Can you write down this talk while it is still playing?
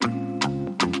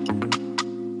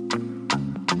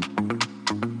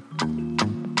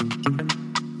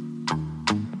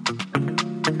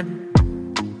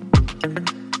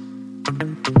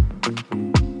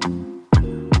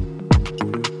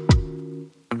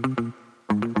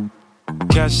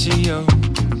Casio,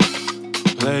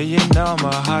 playing on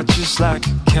my heart just like a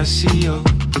Casio,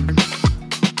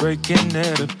 breaking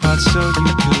it apart so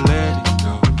you can let it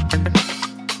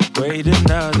go. Wait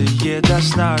another year,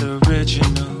 that's not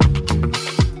original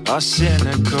or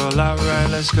cynical. Alright,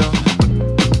 let's go.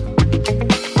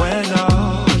 When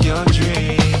all your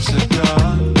dreams are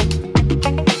gone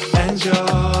and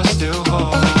you're still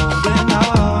holding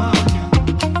on,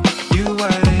 you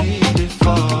waited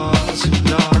for too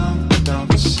long.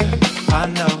 Don't say I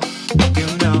know, you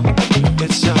know,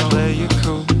 it's all play it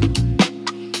cool.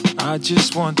 I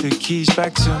just want the keys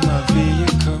back to my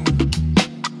vehicle.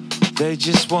 They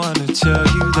just wanna tell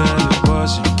you that it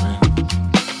wasn't real.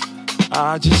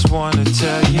 I just wanna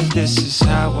tell you this is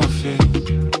how I feel.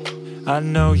 I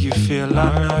know you feel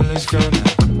alright, let's go now.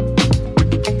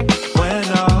 When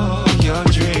all your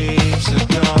dreams are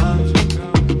gone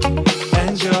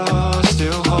and you're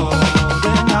still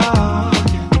holding on,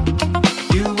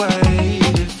 you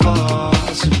waited for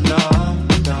too long.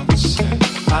 Don't say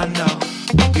I know,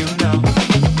 you know,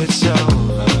 it's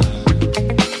over.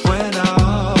 When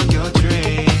all your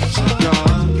dreams are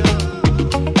gone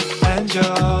and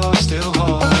you're still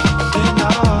holding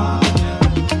on,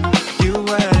 you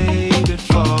waited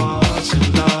for too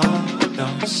long.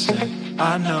 Don't say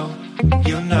I know,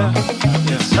 you know,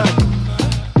 it's over.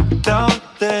 Don't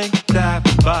think that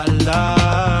my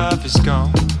love is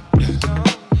gone.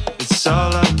 It's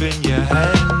all up in your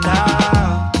head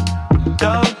now.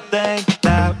 Don't think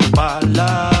that my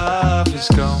love is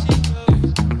gone.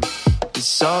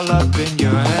 It's all up in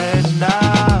your head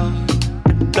now.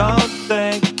 Don't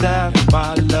think that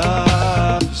my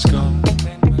love is gone.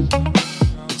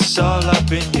 It's all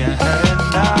up in your head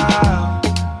now.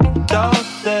 Don't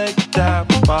think that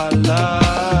my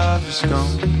love is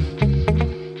gone.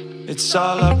 It's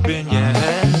all up in your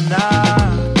head now.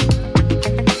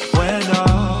 When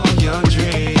all your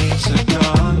dreams are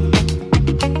gone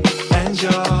and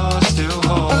you're still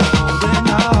holding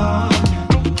on,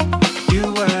 you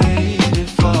waited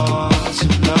for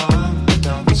too long.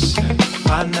 Don't say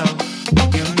I know,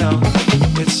 you know,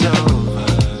 it's over.